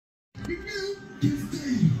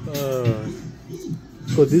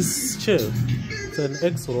So this chair, it's an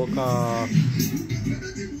Xrocker.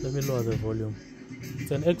 Let me lower the volume.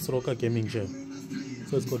 It's an Xrocker gaming chair.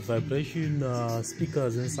 So it's got vibration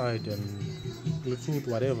speakers inside and Bluetooth,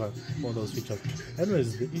 whatever, all those features.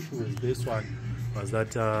 Anyways, the issue with this one was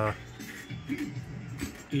that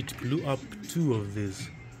it blew up two of these.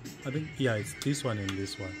 I think, yeah, it's this one and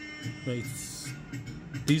this one. No, it's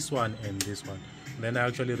this one and this one. Then I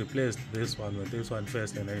actually replaced this one with this one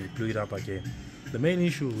first, and then it blew it up again. The main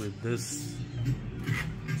issue with this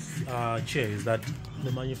chair is that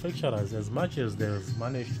the manufacturers, as much as they've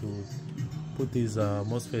managed to put these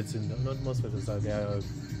MOSFETs in, not MOSFETs, they are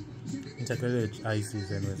integrated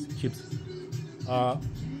ICs and chips.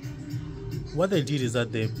 What they did is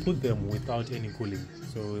that they put them without any cooling,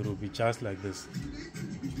 so it will be just like this,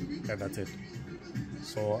 and that's it.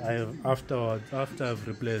 So after I've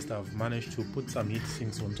replaced, I've managed to put some heat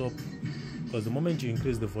sinks on top, because the moment you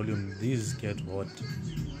increase the volume, these get hot.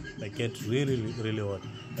 They get really hot.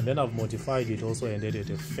 And then I've modified it also and added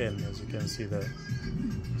a fan, as you can see there.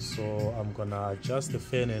 So I'm gonna adjust the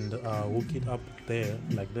fan and hook it up there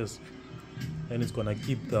like this, and it's gonna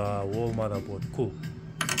keep the whole motherboard cool.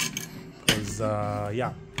 Because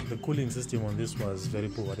yeah, the cooling system on this was very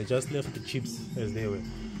poor. They just left the chips as they were.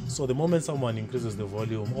 So the moment someone increases the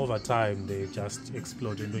volume, over time they just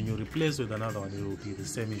explode, and when you replace with another one, it will be the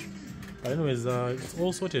same issue. But anyways, it's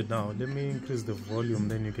all sorted now. Let me increase the volume,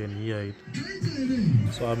 then you can hear it.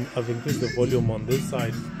 So I've increased the volume on this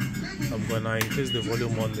side. I'm gonna increase the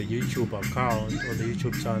volume on the YouTube account, on the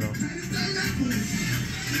YouTube channel.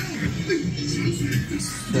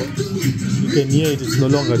 So you can hear it, it's no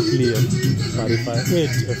longer clear. But if I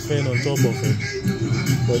add a fan on top of it,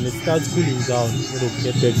 when it starts cooling down, it will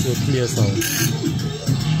get back to a clear sound.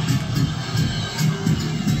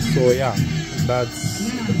 So yeah,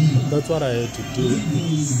 that's what I had to do.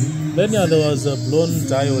 Then yeah, there was a blown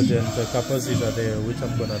diode and a capacitor there, which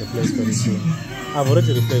I'm gonna replace very soon. I've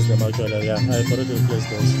already replaced them actually. Yeah, I've already replaced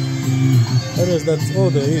those. Anyways, that's all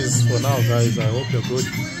there is for now, guys. I hope you're good,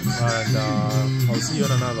 and I'll see you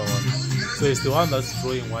on another one. So it's the one that's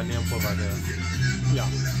drawing 1 amp over there. Yeah,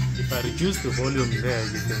 if I reduce the volume there,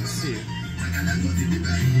 you can see.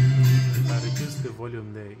 If I reduce the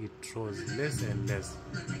volume there, it draws less and less.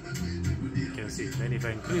 You can see. Then if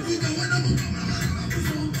I increase it,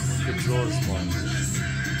 it draws more.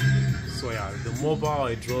 So yeah, the more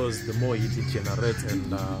power it draws, the more heat it generates,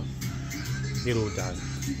 and it will die.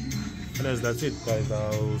 Anyways, that's it, guys.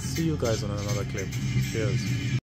 I'll see you guys on another clip. Cheers.